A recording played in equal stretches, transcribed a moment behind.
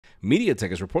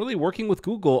MediaTek is reportedly working with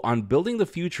Google on building the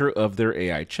future of their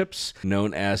AI chips,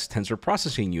 known as Tensor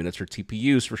Processing Units, or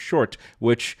TPUs for short,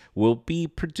 which will be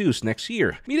produced next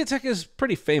year. MediaTek is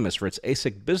pretty famous for its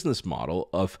ASIC business model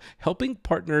of helping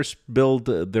partners build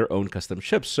their own custom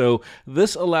chips, so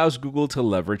this allows Google to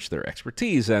leverage their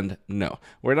expertise. And no,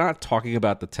 we're not talking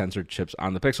about the Tensor chips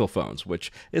on the Pixel phones,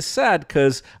 which is sad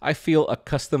because I feel a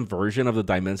custom version of the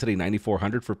Dimensity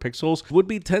 9400 for Pixels would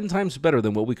be 10 times better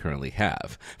than what we currently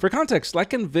have. For context,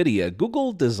 like NVIDIA,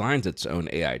 Google designs its own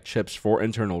AI chips for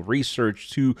internal research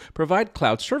to provide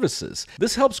cloud services.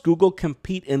 This helps Google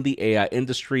compete in the AI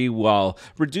industry while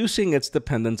reducing its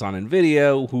dependence on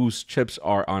NVIDIA, whose chips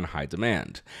are on high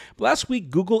demand. Last week,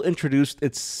 Google introduced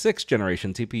its 6th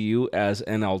generation TPU as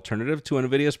an alternative to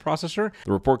NVIDIA's processor.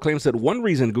 The report claims that one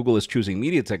reason Google is choosing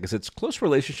MediaTek is its close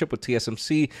relationship with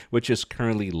TSMC, which is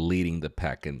currently leading the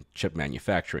pack in chip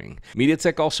manufacturing.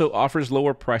 MediaTek also offers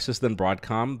lower prices than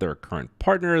Broadcom, their current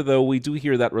partner, though we do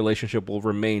hear that relationship will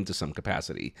remain to some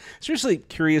capacity. Seriously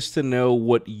curious to know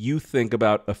what you think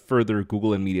about a further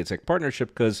Google and MediaTek partnership,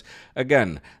 because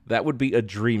again, that would be a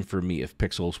dream for me if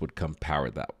Pixels would come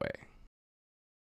powered that way.